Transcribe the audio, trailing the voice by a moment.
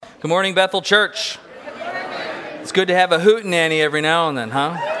Good morning, Bethel Church. It's good to have a hootenanny every now and then,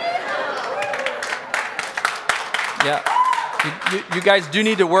 huh? Yeah. You guys do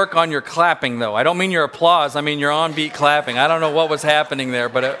need to work on your clapping, though. I don't mean your applause. I mean your on-beat clapping. I don't know what was happening there,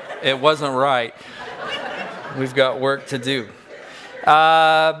 but it wasn't right. We've got work to do.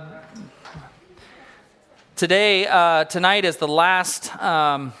 Tonight is the last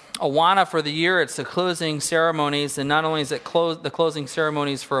Awana for the year. It's the closing ceremonies, and not only is it the closing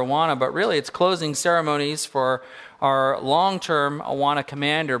ceremonies for Awana, but really it's closing ceremonies for our long-term Awana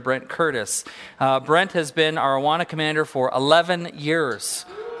commander, Brent Curtis. Brent has been our Awana commander for 11 years.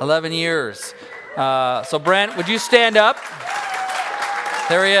 11 years. So Brent, would you stand up?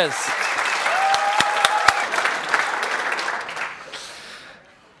 There he is.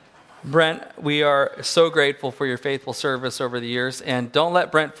 Brent, we are so grateful for your faithful service over the years, and don't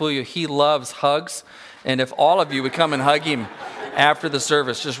let Brent fool you. He loves hugs, and if all of you would come and hug him after the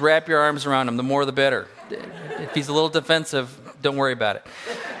service, just wrap your arms around him. The more the better. If he's a little defensive, don't worry about it.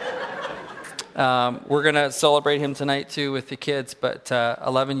 We're going to celebrate him tonight too with the kids, but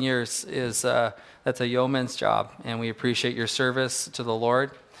 11 years is that's a yeoman's job, and we appreciate your service to the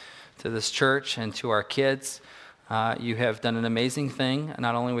Lord, to this church, and to our kids. You have done an amazing thing,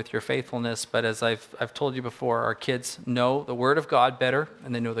 not only with your faithfulness, but as I've told you before, our kids know the Word of God better,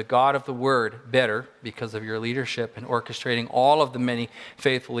 and they know the God of the Word better because of your leadership in orchestrating all of the many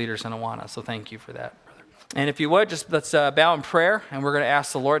faithful leaders in Awana. So thank you for that, brother. And if you would, just let's bow in prayer, and we're going to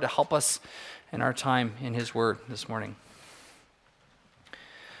ask the Lord to help us in our time in His Word this morning.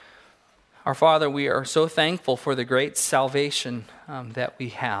 Our Father, we are so thankful for the great salvation that we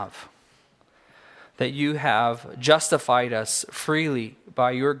have. That you have justified us freely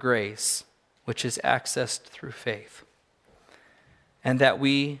by your grace, which is accessed through faith. And that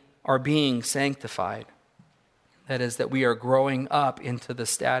we are being sanctified. That is, that we are growing up into the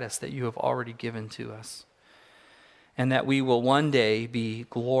status that you have already given to us. And that we will one day be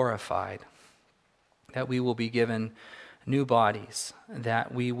glorified. That we will be given new bodies.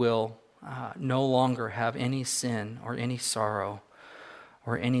 That we will no longer have any sin or any sorrow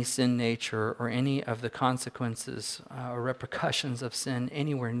or any sin nature, or any of the consequences or repercussions of sin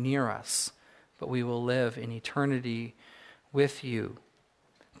anywhere near us, but we will live in eternity with you,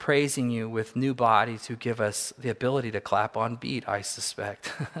 praising you with new bodies who give us the ability to clap on beat, I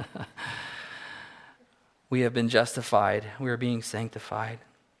suspect. We have been justified. We are being sanctified.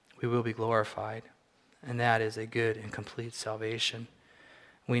 We will be glorified. And that is a good and complete salvation.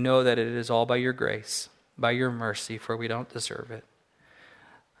 We know that it is all by your grace, by your mercy, for we don't deserve it.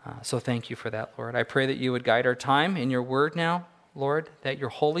 So thank you for that, Lord. I pray that you would guide our time in your word now, Lord, that your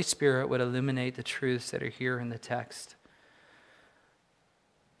Holy Spirit would illuminate the truths that are here in the text,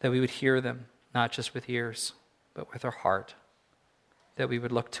 that we would hear them, not just with ears, but with our heart, that we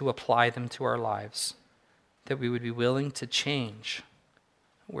would look to apply them to our lives, that we would be willing to change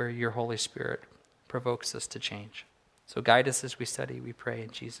where your Holy Spirit provokes us to change. So guide us as we study, we pray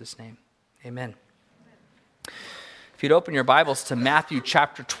in Jesus' name. Amen. If you'd open your Bibles to Matthew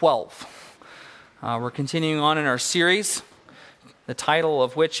chapter 12. We're continuing on in our series, the title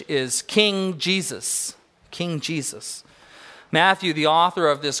of which is King Jesus. King Jesus. Matthew, the author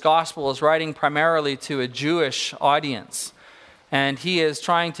of this gospel, is writing primarily to a Jewish audience. And he is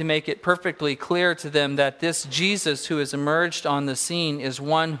trying to make it perfectly clear to them that this Jesus who has emerged on the scene is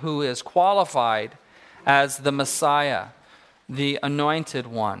one who is qualified as the Messiah, the anointed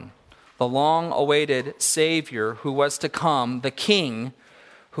one, the long-awaited Savior who was to come, the King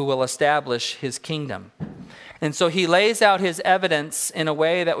who will establish his kingdom. And so he lays out his evidence in a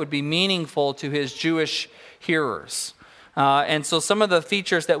way that would be meaningful to his Jewish hearers. And so some of the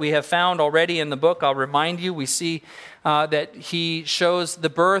features that we have found already in the book, I'll remind you, we see that he shows the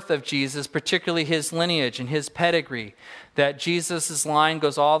birth of Jesus, particularly his lineage and his pedigree, that Jesus' line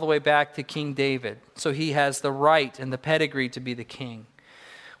goes all the way back to King David. So he has the right and the pedigree to be the king.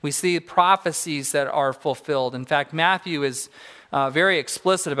 We see prophecies that are fulfilled. In fact, Matthew is very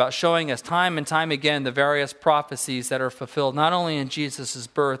explicit about showing us time and time again the various prophecies that are fulfilled, not only in Jesus'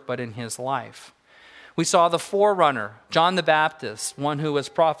 birth, but in his life. We saw the forerunner, John the Baptist, one who was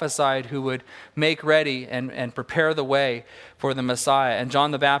prophesied who would make ready and prepare the way for the Messiah. And John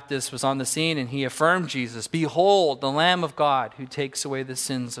the Baptist was on the scene and he affirmed Jesus. "Behold, the Lamb of God who takes away the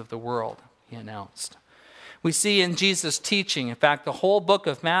sins of the world," he announced. We see in Jesus' teaching, in fact, the whole book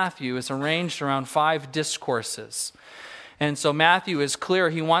of Matthew is arranged around 5 discourses. And so Matthew is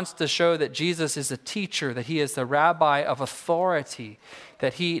clear. He wants to show that Jesus is a teacher, that he is the rabbi of authority,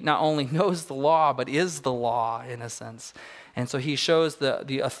 that he not only knows the law, but is the law in a sense. And so he shows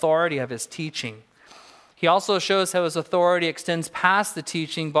the authority of his teaching. He also shows how his authority extends past the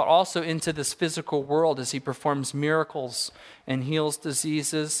teaching, but also into this physical world as he performs miracles and heals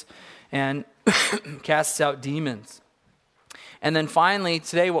diseases and casts out demons. And then finally,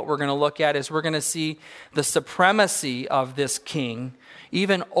 today what we're going to look at is we're going to see the supremacy of this king,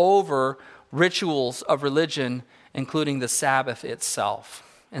 even over rituals of religion, including the Sabbath itself.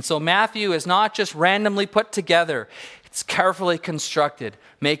 And so Matthew is not just randomly put together. It's carefully constructed,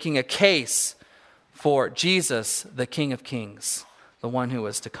 making a case for Jesus, the King of Kings, the one who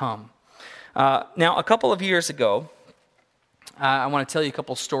is to come. Now, a couple of years ago, I want to tell you a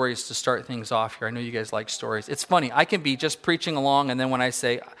couple stories to start things off here. I know you guys like stories. It's funny. I can be just preaching along, and then when I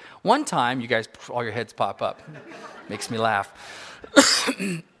say, one time, you guys, all your heads pop up. Makes me laugh.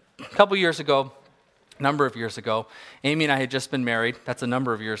 A couple years ago, a number of years ago, Amy and I had just been married. That's a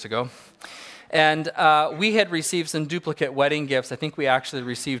number of years ago. And we had received some duplicate wedding gifts. I think we actually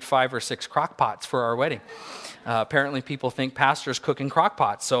received 5 or 6 crock pots for our wedding. Apparently people think pastors cook in crock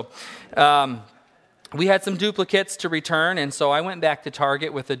pots. So we had some duplicates to return, and so I went back to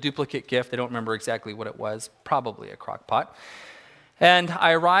Target with a duplicate gift. I don't remember exactly what it was, probably a crock pot. And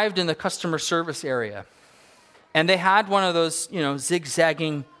I arrived in the customer service area, and they had one of those,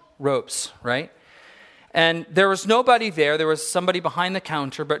 zigzagging ropes, right? And there was nobody there. There was somebody behind the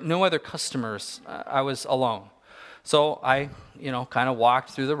counter, but no other customers. I was alone. So I, kind of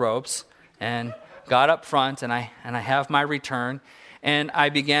walked through the ropes and got up front, and I have my return. And I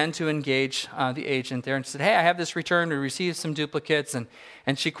began to engage the agent there and said, hey, I have this return. We received some duplicates. And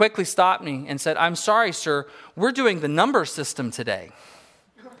she quickly stopped me and said, I'm sorry, sir. We're doing the number system today.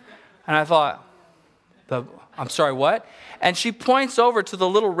 And I thought, I'm sorry, what? And she points over to the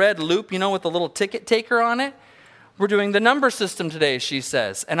little red loop, with the little ticket taker on it. We're doing the number system today, she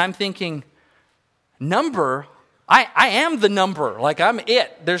says. And I'm thinking, number? I am the number. Like, I'm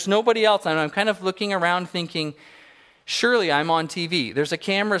it. There's nobody else. And I'm kind of looking around thinking, surely I'm on TV. There's a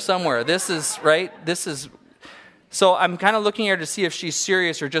camera somewhere. This is, right? So I'm kind of looking at her to see if she's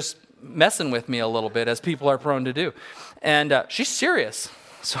serious or just messing with me a little bit, as people are prone to do. And she's serious.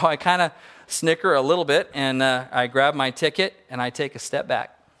 So I kind of snicker a little bit, and I grab my ticket, and I take a step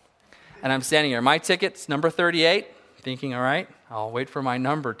back. And I'm standing here. My ticket's number 38, thinking, all right, I'll wait for my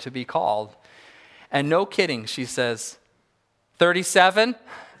number to be called. And no kidding, she says, 37?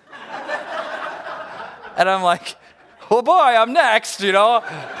 And I'm like, oh boy, I'm next,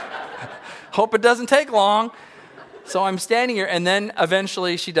 Hope it doesn't take long. So I'm standing here, and then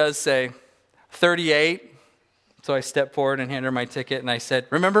eventually she does say, 38. So I stepped forward and handed her my ticket, and I said,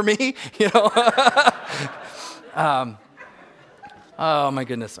 remember me? Oh, my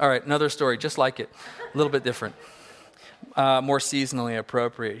goodness. All right, another story, just like it. A little bit different. More seasonally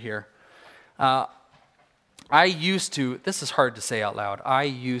appropriate here. This is hard to say out loud, I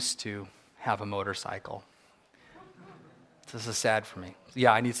used to have a motorcycle. This is sad for me.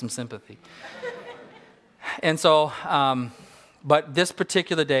 Yeah, I need some sympathy. And so, but this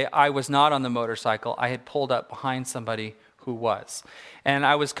particular day, I was not on the motorcycle. I had pulled up behind somebody who was. And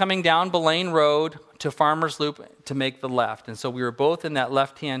I was coming down Belane Road to Farmers Loop to make the left. And so we were both in that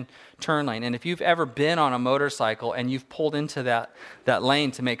left-hand turn lane. And if you've ever been on a motorcycle and you've pulled into that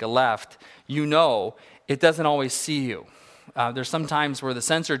lane to make a left, it doesn't always see you. There's some times where the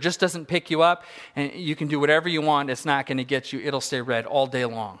sensor just doesn't pick you up, and you can do whatever you want. It's not going to get you. It'll stay red all day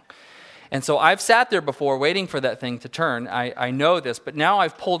long. And so I've sat there before waiting for that thing to turn. I know this, but now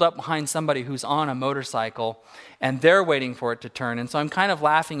I've pulled up behind somebody who's on a motorcycle, and they're waiting for it to turn. And so I'm kind of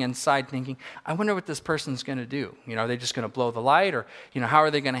laughing inside thinking, I wonder what this person's going to do. Are they just going to blow the light, or, how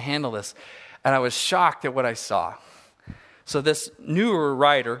are they going to handle this? And I was shocked at what I saw. So this newer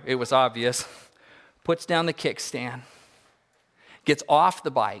rider, it was obvious, puts down the kickstand, gets off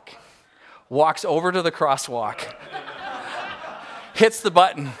the bike, walks over to the crosswalk, hits the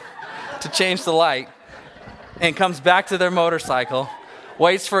button to change the light, and comes back to their motorcycle,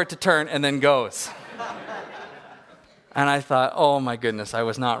 waits for it to turn, and then goes. And I thought, oh my goodness, I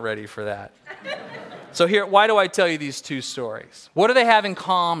was not ready for that. So here, why do I tell you these two stories? What do they have in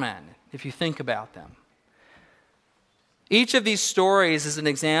common, if you think about them? Each of these stories is an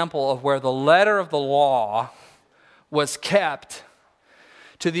example of where the letter of the law was kept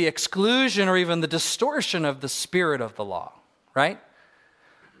to the exclusion or even the distortion of the spirit of the law, right?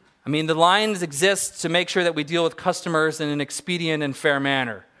 The lines exist to make sure that we deal with customers in an expedient and fair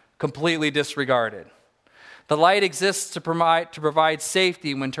manner, completely disregarded. The light exists to provide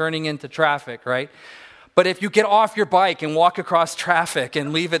safety when turning into traffic, right? But if you get off your bike and walk across traffic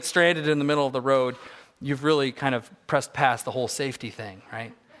and leave it stranded in the middle of the road, you've really kind of pressed past the whole safety thing,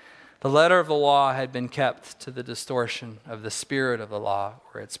 right? The letter of the law had been kept to the distortion of the spirit of the law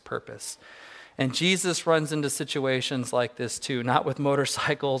or its purpose. And Jesus runs into situations like this too, not with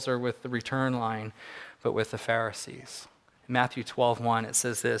motorcycles or with the return line, but with the Pharisees. In Matthew 12:1, it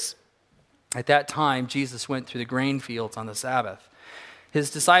says this, "At that time, Jesus went through the grain fields on the Sabbath.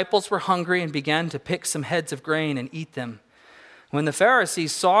 His disciples were hungry and began to pick some heads of grain and eat them. When the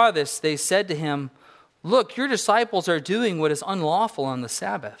Pharisees saw this, they said to him, 'Look, your disciples are doing what is unlawful on the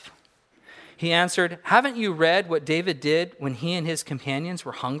Sabbath.' He answered, 'Haven't you read what David did when he and his companions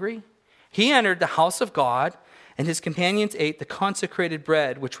were hungry? He entered the house of God, and his companions ate the consecrated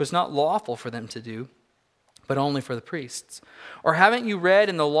bread, which was not lawful for them to do, but only for the priests. Or haven't you read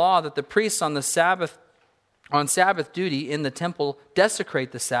in the law that the priests on Sabbath duty in the temple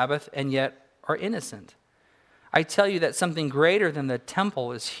desecrate the Sabbath and yet are innocent? I tell you that something greater than the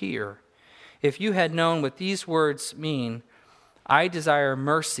temple is here. If you had known what these words mean, 'I desire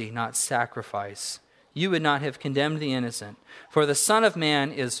mercy, not sacrifice,' you would not have condemned the innocent. For the Son of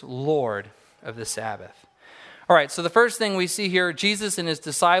Man is Lord of the Sabbath." All right, so the first thing we see here, Jesus and his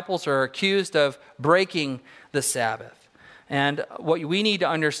disciples are accused of breaking the Sabbath. And what we need to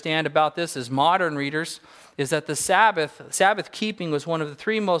understand about this as modern readers is that the Sabbath keeping was one of the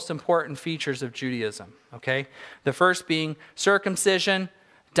three most important features of Judaism. Okay, the first being circumcision,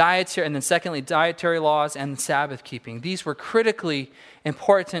 dietary, and then secondly, dietary laws and Sabbath keeping. These were critically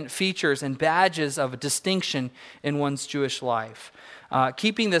important features and badges of a distinction in one's Jewish life.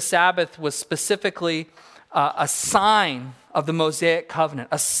 Keeping the Sabbath was specifically a sign of the Mosaic covenant,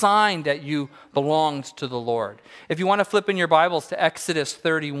 a sign that you belonged to the Lord. If you want to flip in your Bibles to Exodus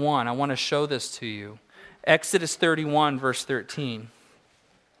 31, I want to show this to you. Exodus 31, verse 13.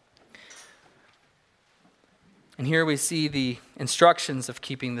 And here we see the instructions of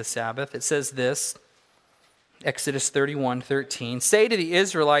keeping the Sabbath. It says this, Exodus 31:13, "Say to the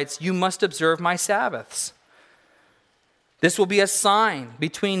Israelites, you must observe my Sabbaths. This will be a sign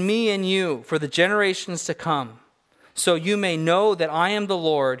between me and you for the generations to come, so you may know that I am the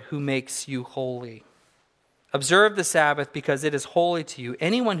Lord who makes you holy. Observe the Sabbath because it is holy to you.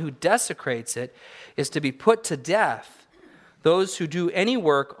 Anyone who desecrates it is to be put to death. Those who do any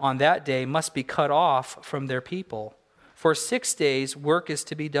work on that day must be cut off from their people. For 6 days work is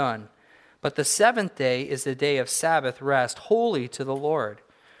to be done, but the seventh day is the day of Sabbath rest, holy to the Lord.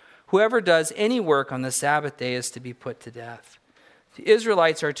 Whoever does any work on the Sabbath day is to be put to death. The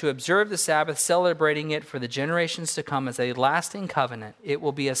Israelites are to observe the Sabbath, celebrating it for the generations to come as a lasting covenant. It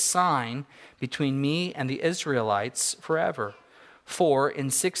will be a sign between me and the Israelites forever. For in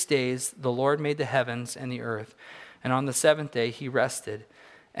 6 days the Lord made the heavens and the earth, and on the seventh day he rested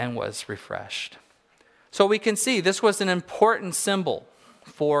and was refreshed." So we can see this was an important symbol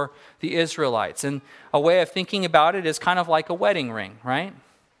for the Israelites. And a way of thinking about it is kind of like a wedding ring, right?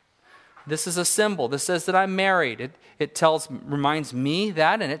 This is a symbol. This says that I'm married. It reminds me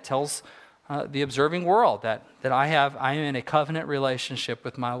that, and it tells the observing world that I am in a covenant relationship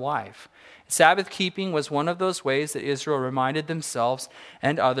with my wife. Sabbath keeping was one of those ways that Israel reminded themselves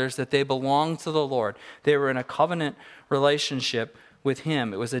and others that they belonged to the Lord. They were in a covenant relationship with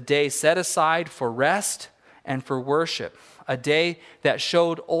Him. It was a day set aside for rest and for worship, a day that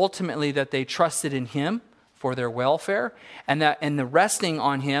showed ultimately that they trusted in Him for their welfare, and that in the resting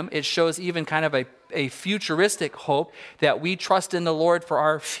on Him, it shows even kind of a futuristic hope that we trust in the Lord for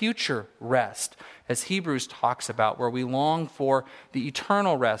our future rest, as Hebrews talks about, where we long for the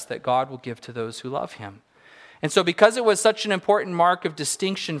eternal rest that God will give to those who love Him. And so because it was such an important mark of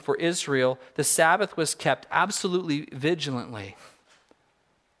distinction for Israel, the Sabbath was kept absolutely vigilantly.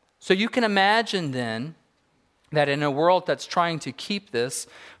 So you can imagine then that in a world that's trying to keep this,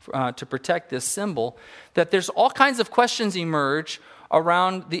 to protect this symbol, that there's all kinds of questions emerge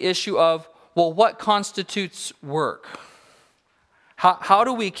around the issue of, well, what constitutes work? How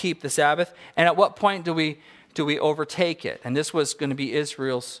do we keep the Sabbath, and at what point do we overtake it? And this was going to be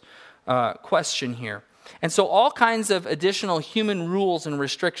Israel's question here. And so all kinds of additional human rules and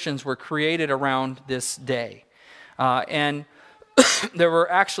restrictions were created around this day. And there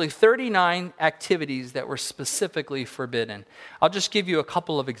were actually 39 activities that were specifically forbidden. I'll just give you a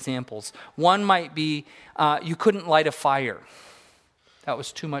couple of examples. One might be you couldn't light a fire. That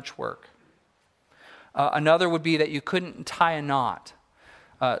was too much work. Another would be that you couldn't tie a knot.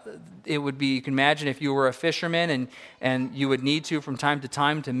 It would be, you can imagine if you were a fisherman and you would need to from time to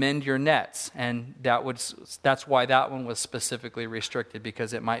time to mend your nets. And that's why that one was specifically restricted,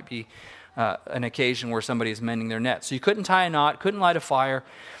 because it might be an occasion where somebody is mending their net. So you couldn't tie a knot, couldn't light a fire.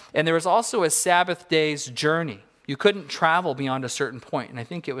 And there was also a Sabbath day's journey. You couldn't travel beyond a certain point, and I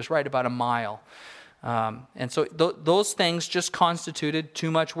think it was right about a mile. And so those things just constituted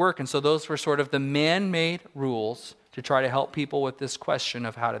too much work. And so those were sort of the man-made rules to try to help people with this question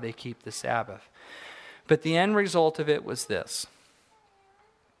of how do they keep the Sabbath. But the end result of it was this.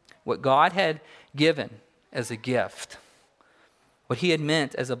 What God had given as a gift, what he had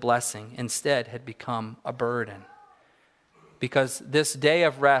meant as a blessing, instead had become a burden. Because this day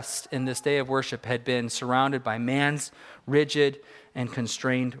of rest and this day of worship had been surrounded by man's rigid and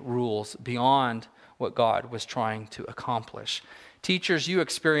constrained rules beyond what God was trying to accomplish. Teachers, you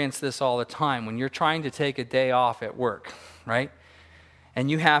experience this all the time when you're trying to take a day off at work, right? And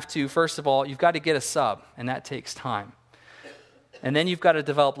you have to, first of all, you've got to get a sub, and that takes time. And then you've got to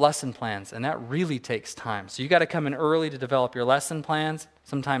develop lesson plans, and that really takes time. So you've got to come in early to develop your lesson plans,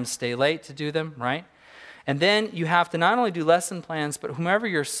 sometimes stay late to do them, right? And then you have to not only do lesson plans, but whomever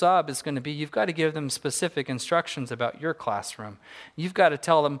your sub is going to be, you've got to give them specific instructions about your classroom. You've got to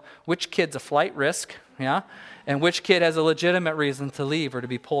tell them which kid's a flight risk, yeah, and which kid has a legitimate reason to leave or to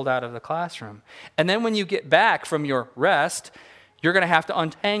be pulled out of the classroom. And then when you get back from your rest, you're going to have to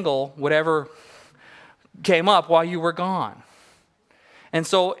untangle whatever came up while you were gone. And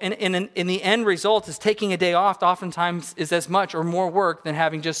so in the end result is taking a day off oftentimes is as much or more work than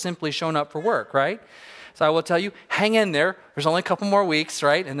having just simply shown up for work, right? So I will tell you, hang in there. There's only a couple more weeks,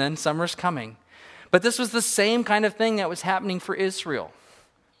 right? And then summer's coming. But this was the same kind of thing that was happening for Israel.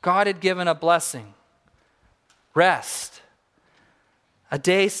 God had given a blessing, rest, a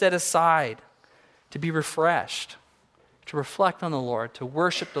day set aside to be refreshed, to reflect on the Lord, to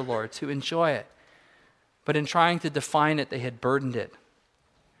worship the Lord, to enjoy it. But in trying to define it, they had burdened it.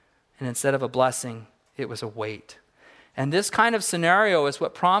 And instead of a blessing, it was a weight. And this kind of scenario is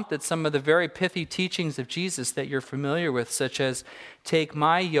what prompted some of the very pithy teachings of Jesus that you're familiar with, such as, take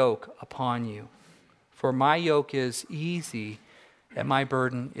my yoke upon you, for my yoke is easy and my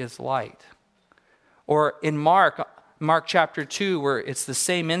burden is light. Or in Mark chapter 2, where it's the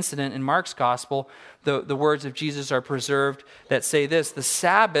same incident in Mark's gospel, the words of Jesus are preserved that say this, the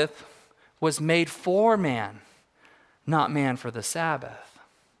Sabbath was made for man, not man for the Sabbath.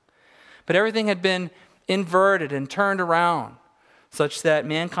 But everything had been inverted and turned around, such that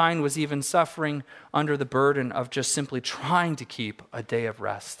mankind was even suffering under the burden of just simply trying to keep a day of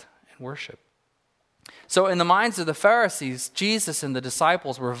rest and worship. So in the minds of the Pharisees, Jesus and the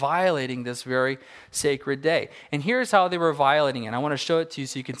disciples were violating this very sacred day. And here's how they were violating it. I want to show it to you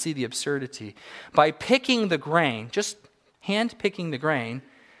so you can see the absurdity. By picking the grain, just hand-picking the grain,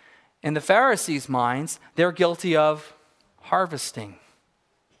 in the Pharisees' minds, they're guilty of harvesting.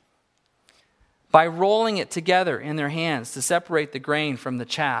 By rolling it together in their hands to separate the grain from the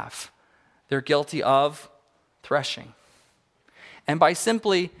chaff, they're guilty of threshing. And by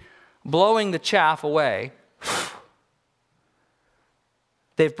simply blowing the chaff away,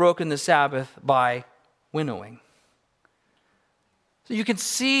 they've broken the Sabbath by winnowing. So you can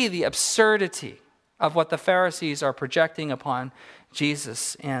see the absurdity of what the Pharisees are projecting upon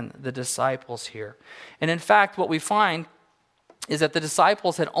Jesus and the disciples here. And in fact, what we find is that the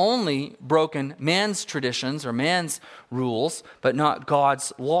disciples had only broken man's traditions or man's rules, but not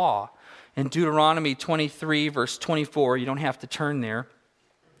God's law. In Deuteronomy 23, verse 24, you don't have to turn there,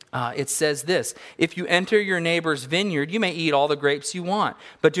 it says this, if you enter your neighbor's vineyard, you may eat all the grapes you want,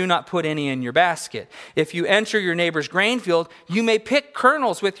 but do not put any in your basket. If you enter your neighbor's grain field, you may pick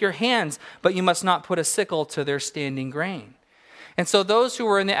kernels with your hands, but you must not put a sickle to their standing grain. And so those who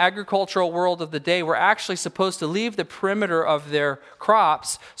were in the agricultural world of the day were actually supposed to leave the perimeter of their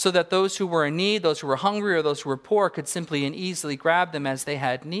crops so that those who were in need, those who were hungry, or those who were poor could simply and easily grab them as they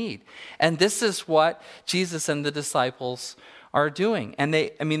had need. And this is what Jesus and the disciples are doing. And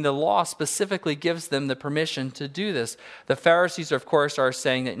the law specifically gives them the permission to do this. The Pharisees, of course, are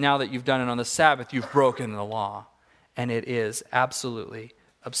saying that now that you've done it on the Sabbath, you've broken the law. And it is absolutely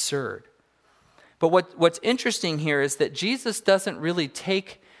absurd. But what's interesting here is that Jesus doesn't really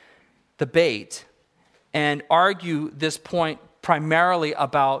take the bait and argue this point primarily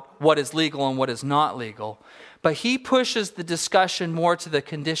about what is legal and what is not legal, but he pushes the discussion more to the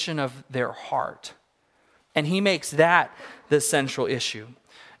condition of their heart. And he makes that the central issue.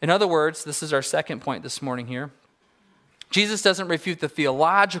 In other words, this is our second point this morning here. Jesus doesn't refute the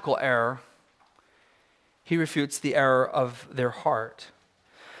theological error. He refutes the error of their heart.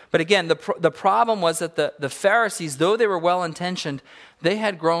 But again, the problem was that the Pharisees, though they were well-intentioned, they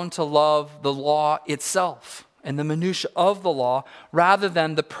had grown to love the law itself and the minutiae of the law rather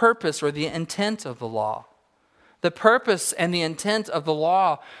than the purpose or the intent of the law. The purpose and the intent of the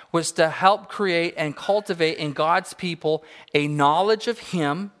law was to help create and cultivate in God's people a knowledge of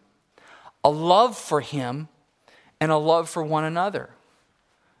Him, a love for Him, and a love for one another.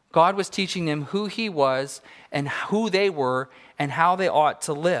 God was teaching them who He was and who they were and how they ought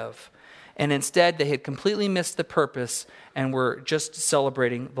to live. And instead, they had completely missed the purpose and were just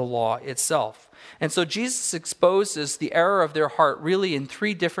celebrating the law itself. And so Jesus exposes the error of their heart really in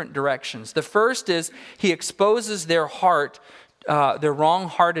three different directions. The first is he exposes their heart, their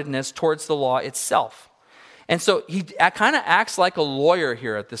wrong-heartedness towards the law itself. And so he kind of acts like a lawyer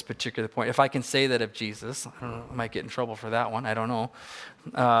here at this particular point, if I can say that of Jesus. I don't know, I might get in trouble for that one. I don't know.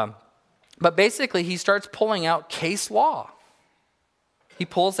 But basically, he starts pulling out case law. He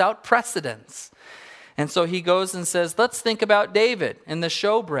pulls out precedents. And so he goes and says, let's think about David and the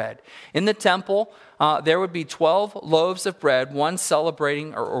showbread. In the temple, there would be 12 loaves of bread, one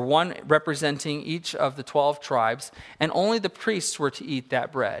celebrating or one representing each of the 12 tribes, and only the priests were to eat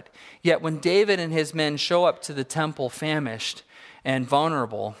that bread. Yet when David and his men show up to the temple famished and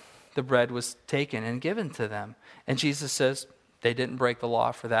vulnerable, the bread was taken and given to them. And Jesus says, they didn't break the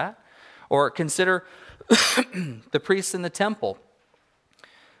law for that. Or consider the priests in the temple.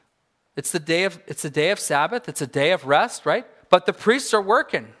 It's a day of Sabbath. It's a day of rest, right? But the priests are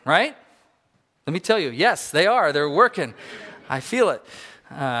working, right? Let me tell you, yes, they are. They're working. I feel it.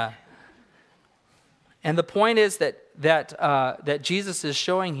 And the point is that Jesus is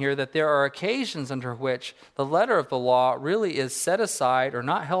showing here that there are occasions under which the letter of the law really is set aside or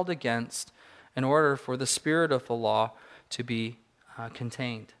not held against in order for the spirit of the law to be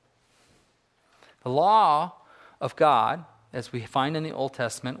contained. The law of God, as we find in the Old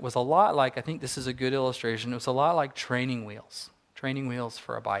Testament, was a lot like, I think this is a good illustration, it was a lot like training wheels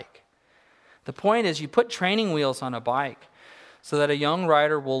for a bike. The point is you put training wheels on a bike so that a young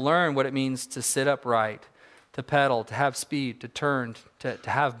rider will learn what it means to sit upright, to pedal, to have speed, to turn, to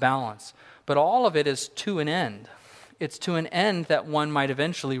have balance. But all of it is to an end. It's to an end that one might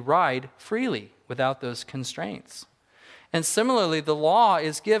eventually ride freely without those constraints. And similarly, the law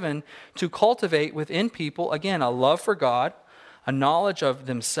is given to cultivate within people, again, a love for God, a knowledge of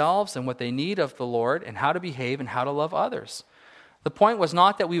themselves and what they need of the Lord, and how to behave and how to love others. The point was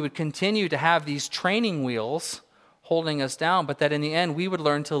not that we would continue to have these training wheels holding us down, but that in the end we would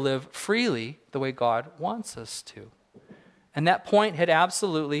learn to live freely the way God wants us to. And that point had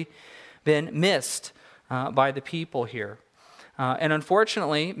absolutely been missed by the people here. And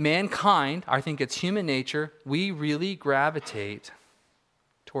unfortunately, mankind, I think it's human nature, we really gravitate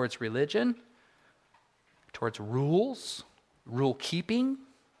towards religion, towards rules, rule keeping.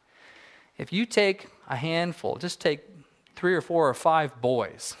 If you take a handful, just take 3 or 4 or 5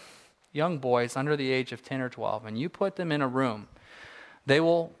 boys, young boys under the age of 10 or 12, and you put them in a room, they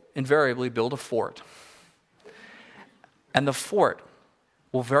will invariably build a fort. And the fort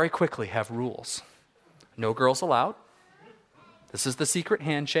will very quickly have rules. No girls allowed. This is the secret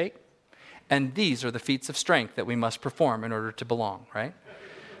handshake. And these are the feats of strength that we must perform in order to belong, right?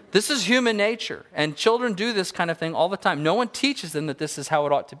 This is human nature. And children do this kind of thing all the time. No one teaches them that this is how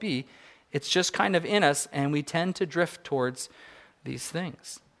it ought to be. It's just kind of in us, and we tend to drift towards these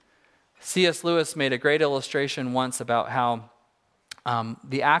things. C.S. Lewis made a great illustration once about how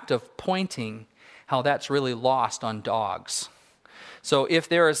the act of pointing, how that's really lost on dogs. So if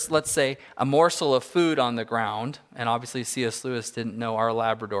there is, let's say, a morsel of food on the ground, and obviously C.S. Lewis didn't know our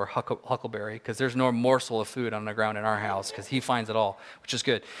Labrador Huckleberry, because there's no morsel of food on the ground in our house, because he finds it all, which is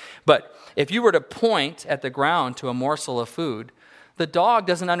good. But if you were to point at the ground to a morsel of food, the dog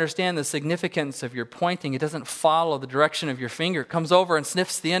doesn't understand the significance of your pointing. It doesn't follow the direction of your finger. It comes over and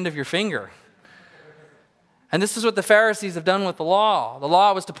sniffs the end of your finger. And this is what the Pharisees have done with the law. The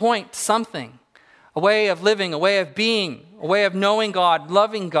law was to point to something. A way of living, a way of being, a way of knowing God,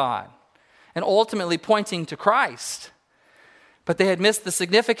 loving God, and ultimately pointing to Christ. But they had missed the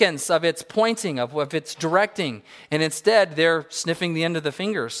significance of its pointing, of its directing, and instead they're sniffing the end of the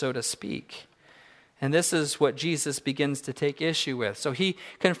finger, so to speak. And this is what Jesus begins to take issue with. So he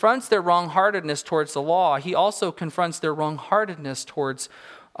confronts their wrong-heartedness towards the law. He also confronts their wrong-heartedness towards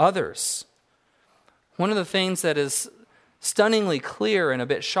others. One of the things that is stunningly clear and a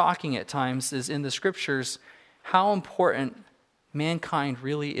bit shocking at times is in the scriptures how important mankind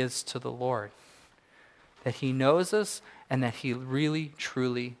really is to the Lord. That he knows us and that he really,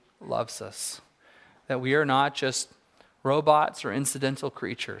 truly loves us. That we are not just robots or incidental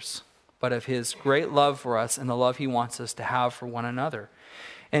creatures, but of his great love for us and the love he wants us to have for one another.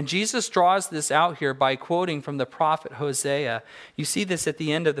 And Jesus draws this out here by quoting from the prophet Hosea. You see this at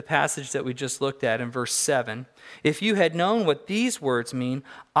the end of the passage that we just looked at in verse 7. If you had known what these words mean,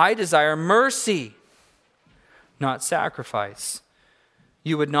 I desire mercy, not sacrifice,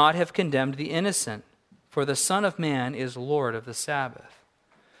 you would not have condemned the innocent, for the Son of Man is Lord of the Sabbath.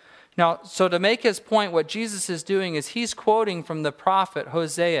 Now, so to make his point, what Jesus is doing is he's quoting from the prophet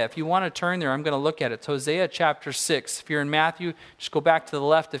Hosea. If you want to turn there, I'm going to look at it. It's Hosea chapter 6. If you're in Matthew, just go back to the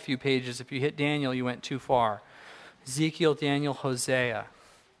left a few pages. If you hit Daniel, you went too far. Ezekiel, Daniel, Hosea.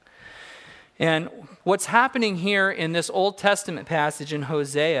 And what's happening here in this Old Testament passage in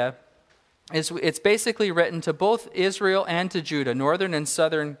Hosea is it's basically written to both Israel and to Judah, northern and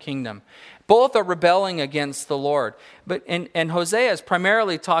southern kingdom. Both are rebelling against the Lord. And Hosea is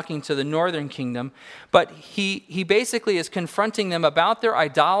primarily talking to the northern kingdom, but he basically is confronting them about their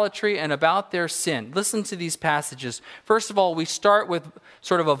idolatry and about their sin. Listen to these passages. First of all, we start with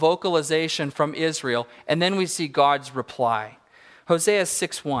sort of a vocalization from Israel, and then we see God's reply. Hosea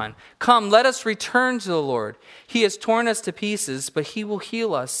 6:1. Come, let us return to the Lord. He has torn us to pieces, but he will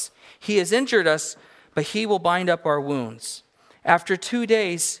heal us. He has injured us, but he will bind up our wounds. After 2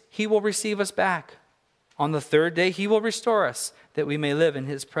 days, he will receive us back. On the third day, he will restore us, that we may live in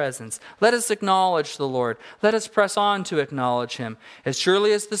his presence. Let us acknowledge the Lord. Let us press on to acknowledge him. As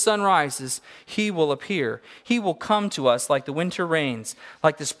surely as the sun rises, he will appear. He will come to us like the winter rains,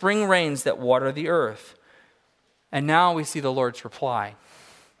 like the spring rains that water the earth. And now we see the Lord's reply.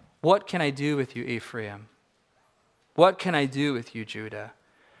 What can I do with you, Ephraim? What can I do with you, Judah?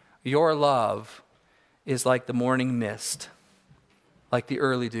 Your love is like the morning mist, like the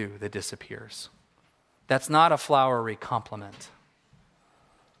early dew that disappears. That's not a flowery compliment.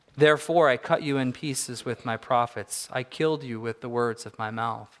 Therefore, I cut you in pieces with my prophets. I killed you with the words of my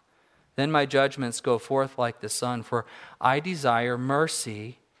mouth. Then my judgments go forth like the sun, for I desire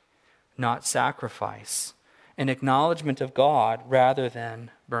mercy, not sacrifice, an acknowledgement of God rather than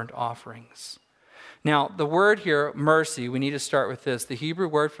burnt offerings. Now, the word here, mercy, we need to start with this. The Hebrew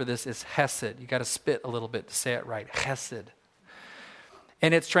word for this is hesed. You got to spit a little bit to say it right. Hesed.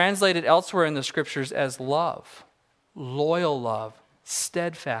 And it's translated elsewhere in the scriptures as love, loyal love,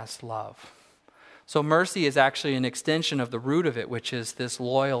 steadfast love. So mercy is actually an extension of the root of it, which is this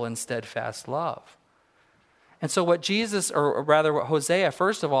loyal and steadfast love. And so what Jesus, or rather what Hosea,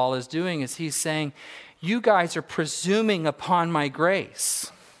 first of all, is doing is he's saying, you guys are presuming upon my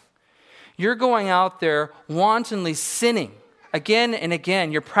grace. You're going out there wantonly sinning again and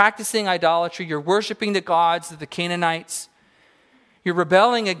again. You're practicing idolatry. You're worshiping the gods of the Canaanites. You're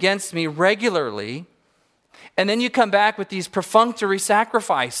rebelling against me regularly. And then you come back with these perfunctory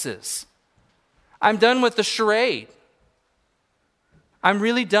sacrifices. I'm done with the charade. I'm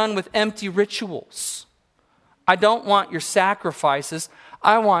really done with empty rituals. I don't want your sacrifices.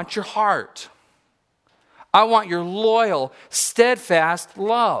 I want your heart. I want your loyal, steadfast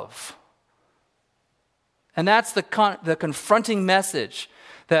love. And that's the confronting message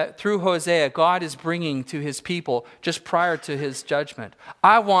that through Hosea, God is bringing to his people just prior to his judgment.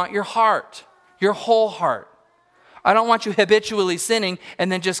 I want your heart, your whole heart. I don't want you habitually sinning and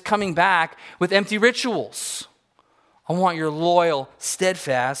then just coming back with empty rituals. I want your loyal,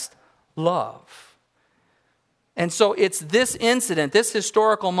 steadfast love. And so it's this incident, this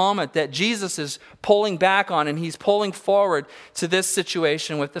historical moment that Jesus is pulling back on, and he's pulling forward to this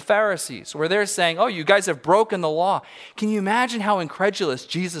situation with the Pharisees, where they're saying, oh, you guys have broken the law. Can you imagine how incredulous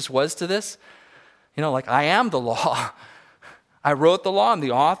Jesus was to this? You know, like, I am the law. I wrote the law. I'm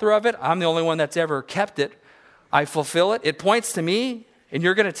the author of it. I'm the only one that's ever kept it. I fulfill it. It points to me, and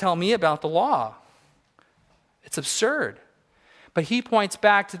you're going to tell me about the law. It's absurd. But he points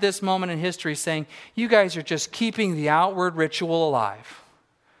back to this moment in history saying, you guys are just keeping the outward ritual alive.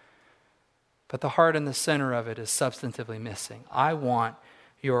 But the heart and the center of it is substantively missing. I want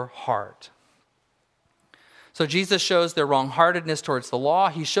your heart. So Jesus shows their wrong-heartedness towards the law.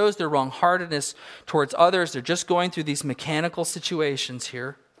 He shows their wrong-heartedness towards others. They're just going through these mechanical situations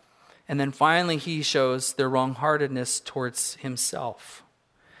here. And then finally, he shows their wrong-heartedness towards himself.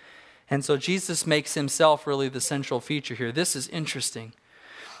 And so Jesus makes himself really the central feature here. This is interesting.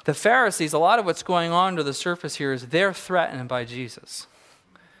 The Pharisees, a lot of what's going on under the surface here is they're threatened by Jesus.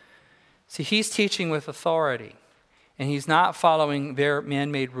 See, he's teaching with authority, and he's not following their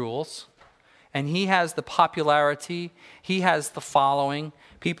man-made rules. And he has the popularity, he has the following.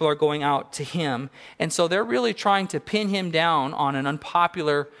 People are going out to him. And so they're really trying to pin him down on an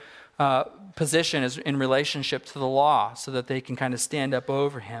unpopular position in relationship to the law so that they can kind of stand up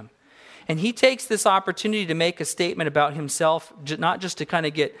over him. And he takes this opportunity to make a statement about himself, not just to kind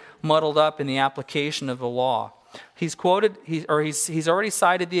of get muddled up in the application of the law. He's already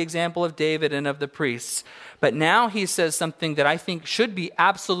cited the example of David and of the priests, but now he says something that I think should be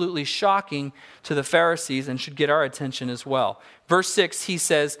absolutely shocking to the Pharisees and should get our attention as well. Verse 6, he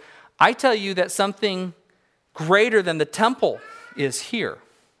says, I tell you that something greater than the temple is here.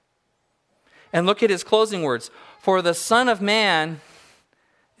 And look at his closing words. For the Son of Man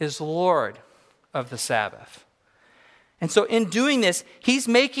is Lord of the Sabbath. And so in doing this, he's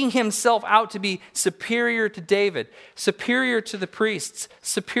making himself out to be superior to David, superior to the priests,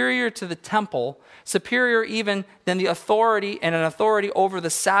 superior to the temple, superior even than the authority and an authority over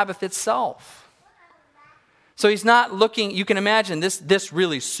the Sabbath itself. So he's not looking, you can imagine this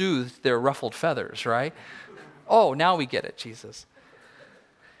really soothed their ruffled feathers, right? Oh, now we get it, Jesus.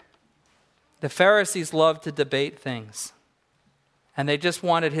 The Pharisees loved to debate things. And they just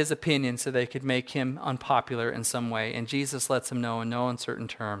wanted his opinion so they could make him unpopular in some way. And Jesus lets them know in no uncertain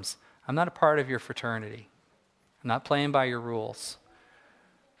terms, I'm not a part of your fraternity. I'm not playing by your rules.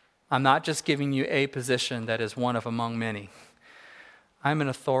 I'm not just giving you a position that is one of among many. I'm an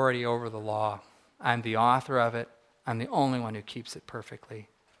authority over the law. I'm the author of it. I'm the only one who keeps it perfectly.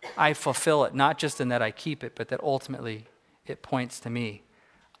 I fulfill it, not just in that I keep it, but that ultimately it points to me.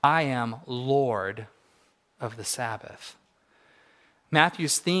 I am Lord of the Sabbath.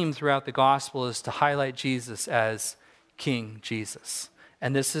 Matthew's theme throughout the gospel is to highlight Jesus as King Jesus.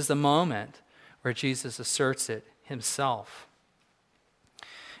 And this is the moment where Jesus asserts it himself.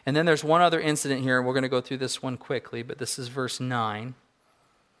 And then there's one other incident here. We're going to go through this one quickly, but this is verse 9.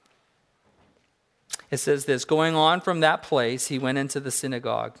 It says this, going on from that place, he went into the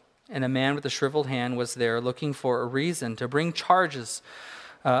synagogue, and a man with a shriveled hand was there looking for a reason to bring charges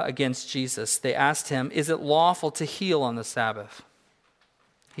against Jesus. They asked him, is it lawful to heal on the Sabbath?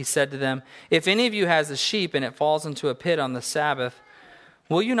 He said to them, if any of you has a sheep and it falls into a pit on the Sabbath,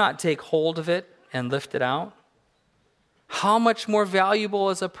 will you not take hold of it and lift it out? How much more valuable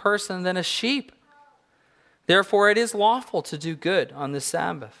is a person than a sheep? Therefore it is lawful to do good on the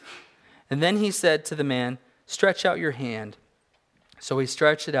Sabbath. And then he said to the man, stretch out your hand. So he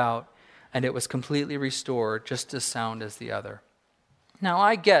stretched it out, and it was completely restored, just as sound as the other. Now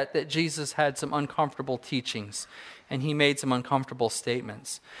I get that Jesus had some uncomfortable teachings, and he made some uncomfortable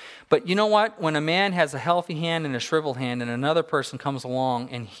statements. But you know what? When a man has a healthy hand and a shriveled hand, and another person comes along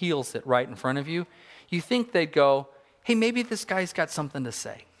and heals it right in front of you, you think they'd go, hey, maybe this guy's got something to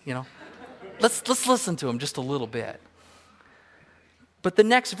say, you know? Let's listen to him just a little bit. But the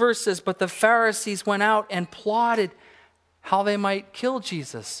next verse says, but the Pharisees went out and plotted how they might kill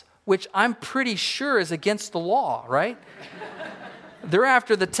Jesus, which I'm pretty sure is against the law, right? They're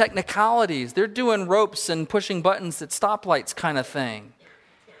after the technicalities. They're doing ropes and pushing buttons at stoplights kind of thing.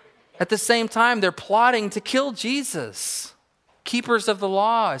 At the same time, they're plotting to kill Jesus. Keepers of the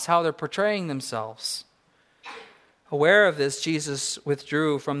law is how they're portraying themselves. Aware of this, Jesus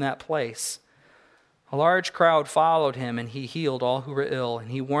withdrew from that place. A large crowd followed him, and he healed all who were ill,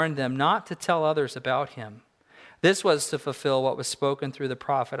 and he warned them not to tell others about him. This was to fulfill what was spoken through the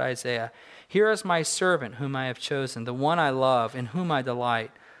prophet Isaiah. Here is my servant whom I have chosen, the one I love, in whom I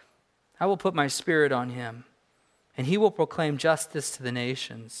delight. I will put my spirit on him, and he will proclaim justice to the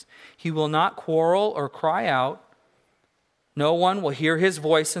nations. He will not quarrel or cry out. No one will hear his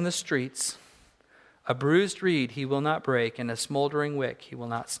voice in the streets. A bruised reed he will not break, and a smoldering wick he will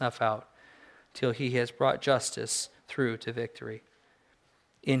not snuff out, till he has brought justice through to victory.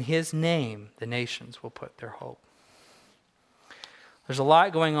 In his name, the nations will put their hope. There's a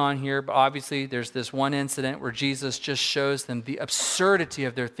lot going on here, but obviously there's this one incident where Jesus just shows them the absurdity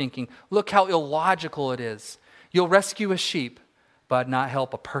of their thinking. Look how illogical it is. You'll rescue a sheep, but not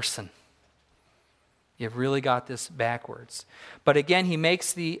help a person. You've really got this backwards. But again, he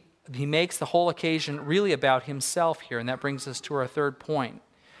makes the whole occasion really about himself here, and that brings us to our third point.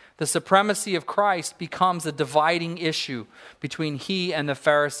 The supremacy of Christ becomes a dividing issue between he and the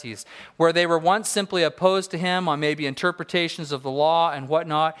Pharisees, where they were once simply opposed to him on maybe interpretations of the law and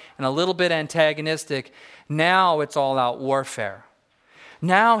whatnot, and a little bit antagonistic. Now it's all out warfare.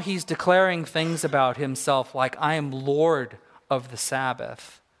 Now he's declaring things about himself like, I am Lord of the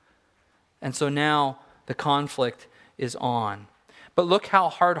Sabbath. And so now the conflict is on. But look how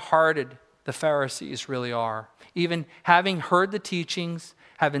hard-hearted the Pharisees really are. Even having heard the teachings,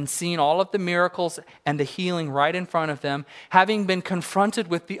 having seen all of the miracles and the healing right in front of them, having been confronted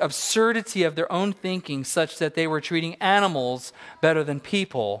with the absurdity of their own thinking such that they were treating animals better than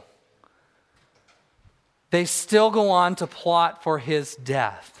people, they still go on to plot for his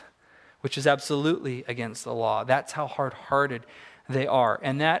death, which is absolutely against the law. That's how hard-hearted they are.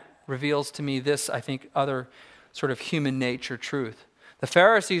 And that reveals to me this, I think, other sort of human nature truth. The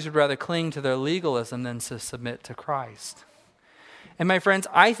Pharisees would rather cling to their legalism than to submit to Christ. And my friends,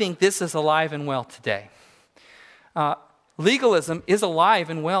 I think this is alive and well today. Legalism is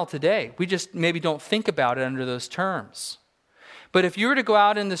alive and well today. We just maybe don't think about it under those terms. But if you were to go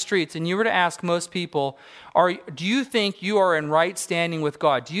out in the streets and you were to ask most people, do you think you are in right standing with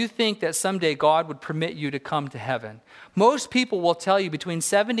God? Do you think that someday God would permit you to come to heaven? Most people will tell you, between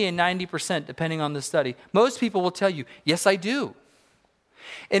 70 and 90%, depending on the study, most people will tell you, yes, I do.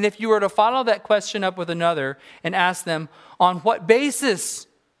 And if you were to follow that question up with another and ask them, on what basis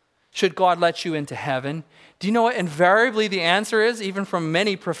should God let you into heaven? Do you know what invariably the answer is, even from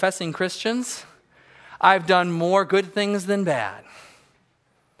many professing Christians? I've done more good things than bad.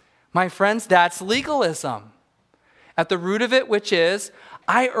 My friends, that's legalism. At the root of it, which is,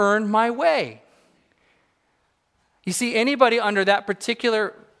 I earned my way. You see, anybody under that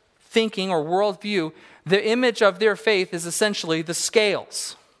particular thinking or worldview, the image of their faith is essentially the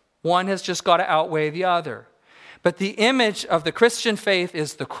scales. One has just got to outweigh the other. But the image of the Christian faith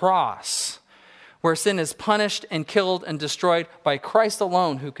is the cross, where sin is punished and killed and destroyed by Christ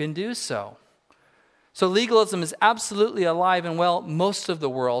alone, who can do so. So legalism is absolutely alive and well. Most of the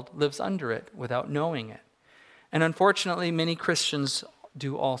world lives under it without knowing it. And unfortunately, many Christians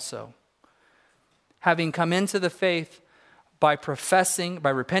do also. Having come into the faith by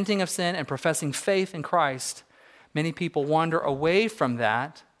repenting of sin and professing faith in Christ, many people wander away from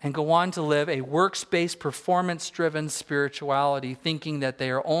that and go on to live a works-based, performance-driven spirituality, thinking that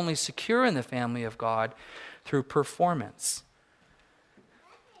they are only secure in the family of God through performance.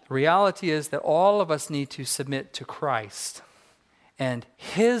 The reality is that all of us need to submit to Christ and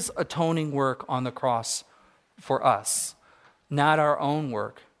his atoning work on the cross for us, not our own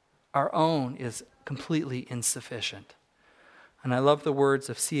work. Our own is completely insufficient. And I love the words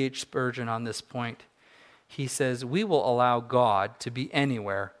of C.H. Spurgeon on this point. He says, we will allow God to be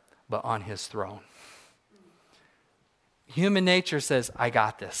anywhere but on his throne. Human nature says, I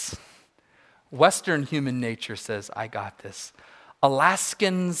got this. Western human nature says, I got this.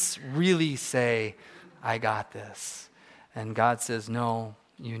 Alaskans really say, I got this. And God says, no,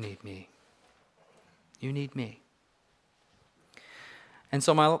 you need me. You need me. And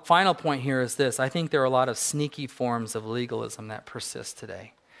so my final point here is this. I think there are a lot of sneaky forms of legalism that persist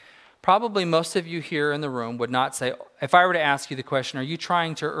today. Probably most of you here in the room would not say, if I were to ask you the question, are you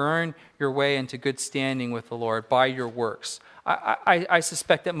trying to earn your way into good standing with the Lord by your works? I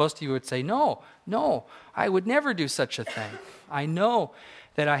suspect that most of you would say, no, I would never do such a thing. I know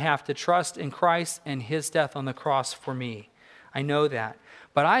that I have to trust in Christ and his death on the cross for me. I know that.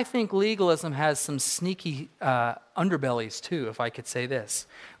 But I think legalism has some sneaky underbellies too, if I could say this.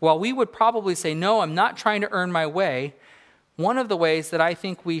 While we would probably say, no, I'm not trying to earn my way, one of the ways that I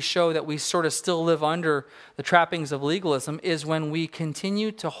think we show that we sort of still live under the trappings of legalism is when we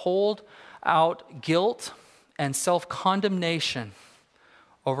continue to hold out guilt and self-condemnation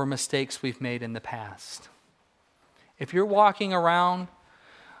over mistakes we've made in the past. If you're walking around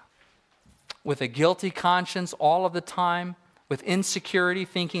with a guilty conscience all of the time, with insecurity,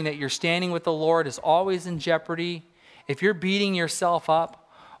 thinking that your standing with the Lord is always in jeopardy, if you're beating yourself up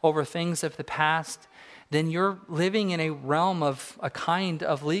over things of the past, then you're living in a realm of a kind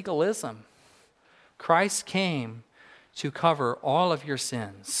of legalism. Christ came to cover all of your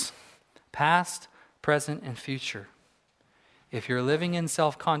sins, past, present, and future. If you're living in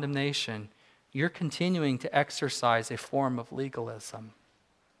self-condemnation, you're continuing to exercise a form of legalism.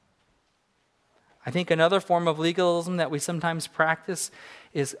 I think another form of legalism that we sometimes practice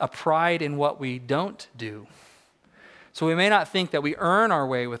is a pride in what we don't do. So we may not think that we earn our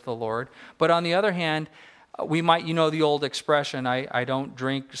way with the Lord, but on the other hand, we might, the old expression, I don't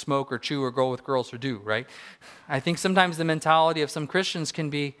drink, smoke, or chew, or go with girls, or do, right? I think sometimes the mentality of some Christians can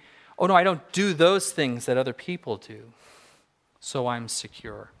be, oh no, I don't do those things that other people do, so I'm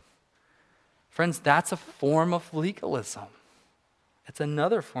secure. Friends, that's a form of legalism. It's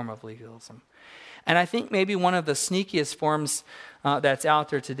another form of legalism. And I think maybe one of the sneakiest forms that's out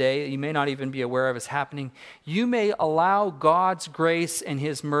there today, you may not even be aware of is happening. You may allow God's grace and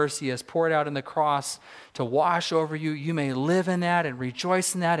his mercy as poured out in the cross to wash over you. You may live in that and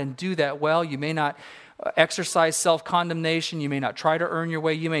rejoice in that and do that well. You may not exercise self-condemnation. You may not try to earn your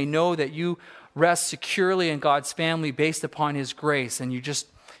way. You may know that you rest securely in God's family based upon his grace, and you just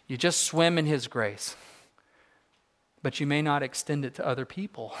swim in his grace. But you may not extend it to other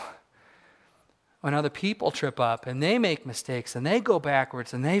people. When other people trip up and they make mistakes and they go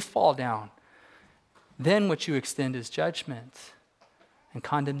backwards and they fall down, then what you extend is judgment and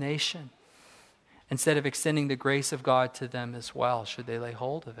condemnation, instead of extending the grace of God to them as well, should they lay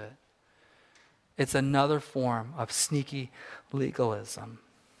hold of it. It's another form of sneaky legalism.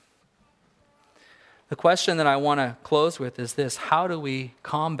 The question that I want to close with is this: how do we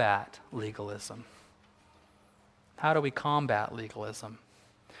combat legalism? How do we combat legalism?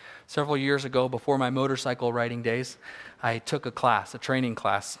 Several years ago, before my motorcycle riding days, I took a class, a training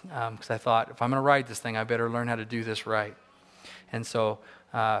class, because I thought, if I'm going to ride this thing, I better learn how to do this right. And so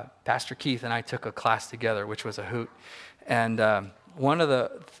Pastor Keith and I took a class together, which was a hoot. And one of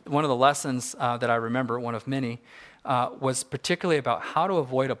the lessons that I remember, one of many, was particularly about how to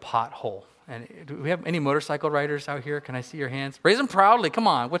avoid a pothole. And do we have any motorcycle riders out here? Can I see your hands? Raise them proudly. Come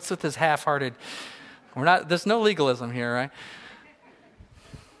on. What's with this half-hearted? There's no legalism here, right?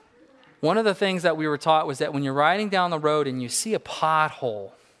 One of the things that we were taught was that when you're riding down the road and you see a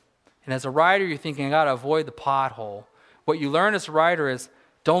pothole, and as a rider you're thinking, I got to avoid the pothole, what you learn as a rider is,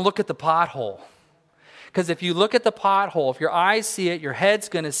 don't look at the pothole. Because if you look at the pothole, if your eyes see it, your head's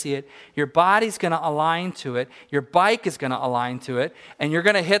going to see it, your body's going to align to it, your bike is going to align to it, and you're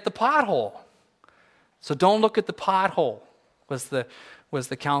going to hit the pothole. So don't look at the pothole, was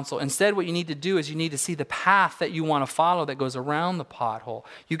the counsel. Instead, what you need to do is you need to see the path that you want to follow that goes around the pothole.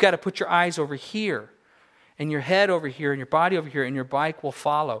 You've got to put your eyes over here, and your head over here, and your body over here, and your bike will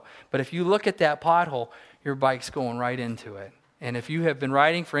follow. But if you look at that pothole, your bike's going right into it. And if you have been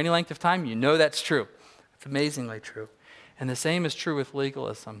riding for any length of time, you know that's true. It's amazingly true. And the same is true with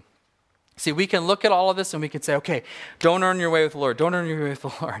legalism. See, we can look at all of this and we can say, okay, don't earn your way with the Lord. Don't earn your way with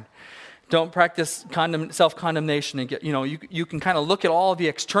the Lord. Don't practice self-condemnation. And you can kind of look at all of the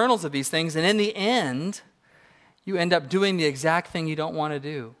externals of these things, and in the end, you end up doing the exact thing you don't want to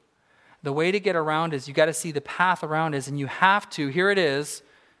do. The way to get around is you got to see the path around is, and you have to, here it is,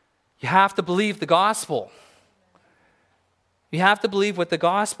 you have to believe the gospel. You have to believe what the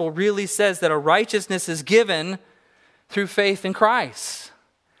gospel really says, that a righteousness is given through faith in Christ.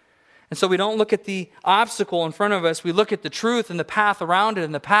 And so we don't look at the obstacle in front of us. We look at the truth and the path around it.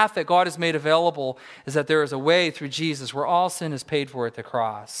 And the path that God has made available is that there is a way through Jesus where all sin is paid for at the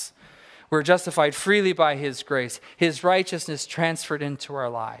cross. We're justified freely by His grace. His righteousness transferred into our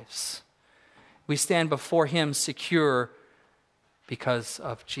lives. We stand before Him secure because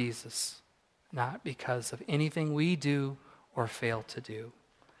of Jesus, not because of anything we do or fail to do.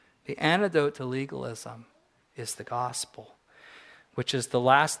 The antidote to legalism is the gospel, which is the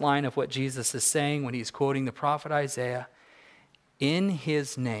last line of what Jesus is saying when He's quoting the prophet Isaiah. In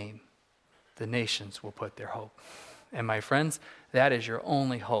His name, the nations will put their hope. And my friends, that is your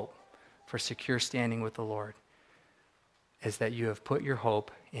only hope for secure standing with the Lord, is that you have put your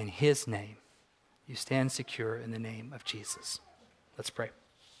hope in His name. You stand secure in the name of Jesus. Let's pray.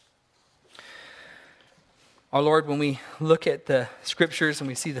 Our Lord, when we look at the scriptures and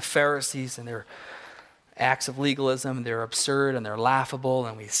we see the Pharisees and their acts of legalism, they're absurd and they're laughable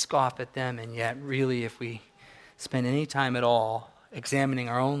and we scoff at them, and yet really if we spend any time at all examining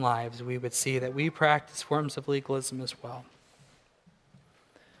our own lives, we would see that we practice forms of legalism as well.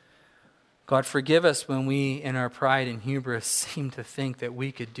 God, forgive us when we, in our pride and hubris, seem to think that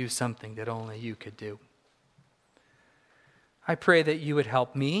we could do something that only You could do. I pray that You would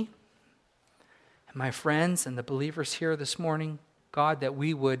help me and my friends and the believers here this morning, God, that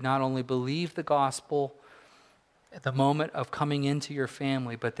we would not only believe the gospel at the moment of coming into Your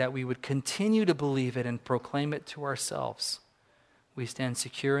family, but that we would continue to believe it and proclaim it to ourselves. We stand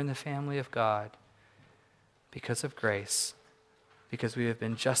secure in the family of God because of grace, because we have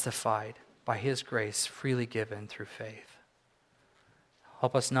been justified by His grace freely given through faith.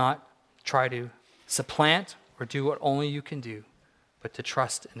 Help us not try to supplant or do what only You can do, but to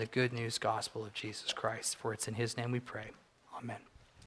trust in the good news gospel of Jesus Christ. For it's in His name we pray. Amen.